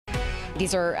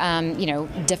These are,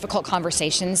 difficult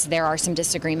conversations. There are some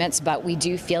disagreements, but we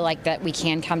do feel like that we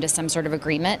can come to some sort of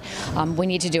agreement. We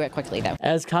need to do it quickly, though.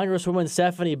 As Congresswoman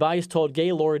Stephanie Bice told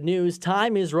Gaylord News,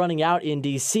 time is running out in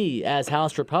D.C. as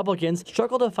House Republicans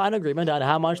struggle to find agreement on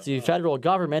how much the federal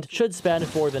government should spend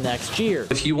for the next year.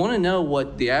 If you want to know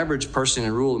what the average person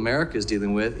in rural America is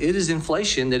dealing with, it is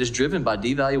inflation that is driven by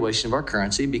devaluation of our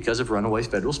currency because of runaway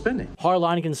federal spending.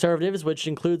 Hardline conservatives, which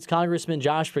includes Congressman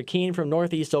Josh McKean from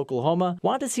Northeast Oklahoma,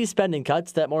 want to see spending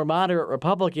cuts that more moderate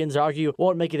Republicans argue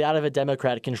won't make it out of a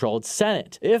Democrat-controlled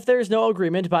Senate. If there's no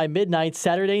agreement by midnight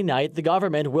Saturday night, the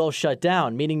government will shut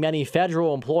down, meaning many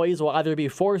federal employees will either be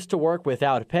forced to work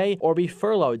without pay or be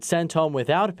furloughed, sent home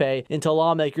without pay until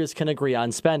lawmakers can agree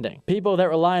on spending. People that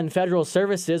rely on federal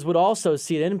services would also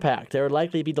see an impact. There would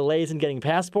likely be delays in getting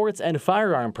passports and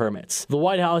firearm permits. The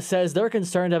White House says they're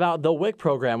concerned about the WIC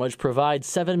program, which provides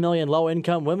 7 million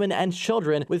low-income women and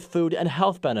children with food and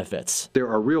health benefits. There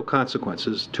are real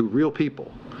consequences to real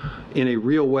people in a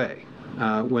real way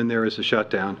when there is a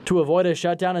shutdown. To avoid a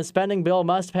shutdown, a spending bill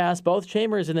must pass both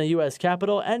chambers in the U.S.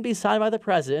 Capitol and be signed by the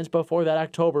president before that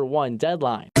October 1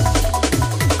 deadline.